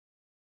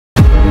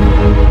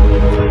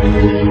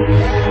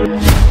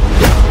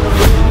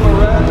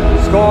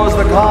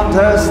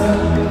contest,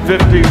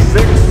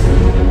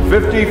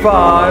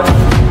 56-55,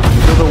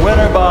 to the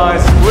winner by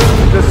split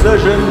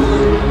decision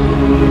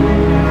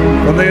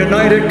from the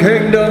United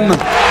Kingdom,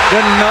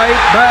 the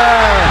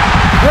Nightmare,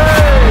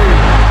 KSI!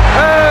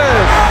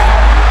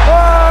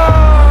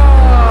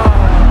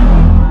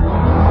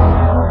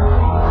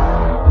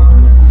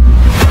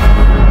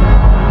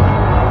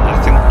 I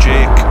think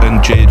Jake and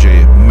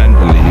JJ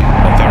mentally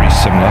are very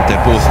similar.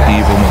 They're both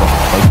evil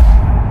motherfuckers.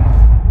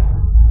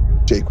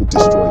 Jake would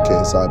destroy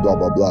KSI, blah,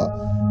 blah, blah.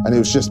 And it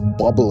was just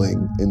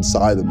bubbling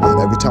inside of me. And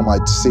every time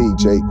I'd see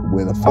Jake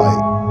win a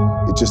fight,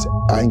 it just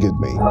angered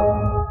me.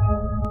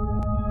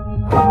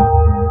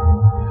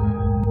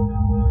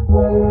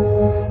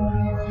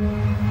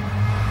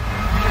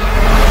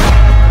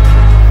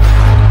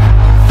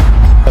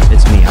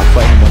 It's me. I'll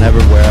fight him whenever,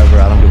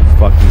 wherever. I don't give a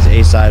fuck. He's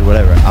A-side,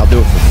 whatever. I'll do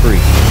it for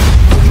free.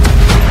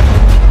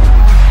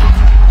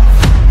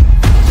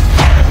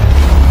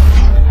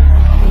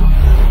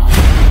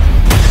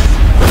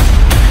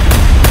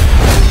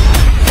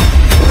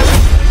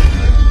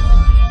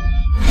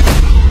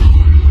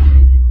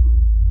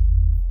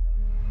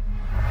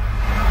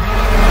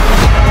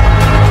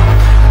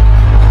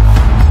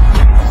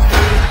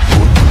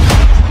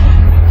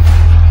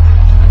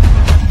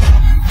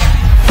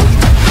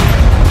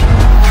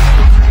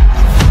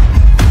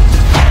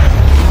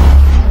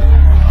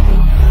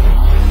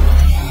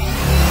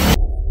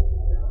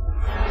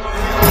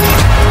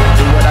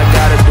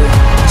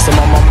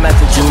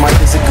 You might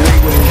disagree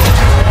with me.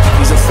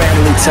 These are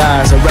family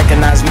ties, I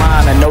recognize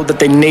mine, I know that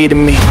they needed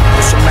me.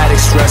 Traumatic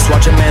stress,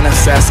 watch it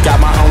manifest. Got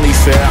my only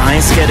fear, I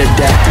ain't scared of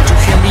death. Did you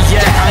hear me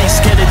yet? I ain't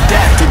scared of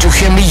death. Did you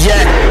hear me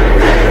yet?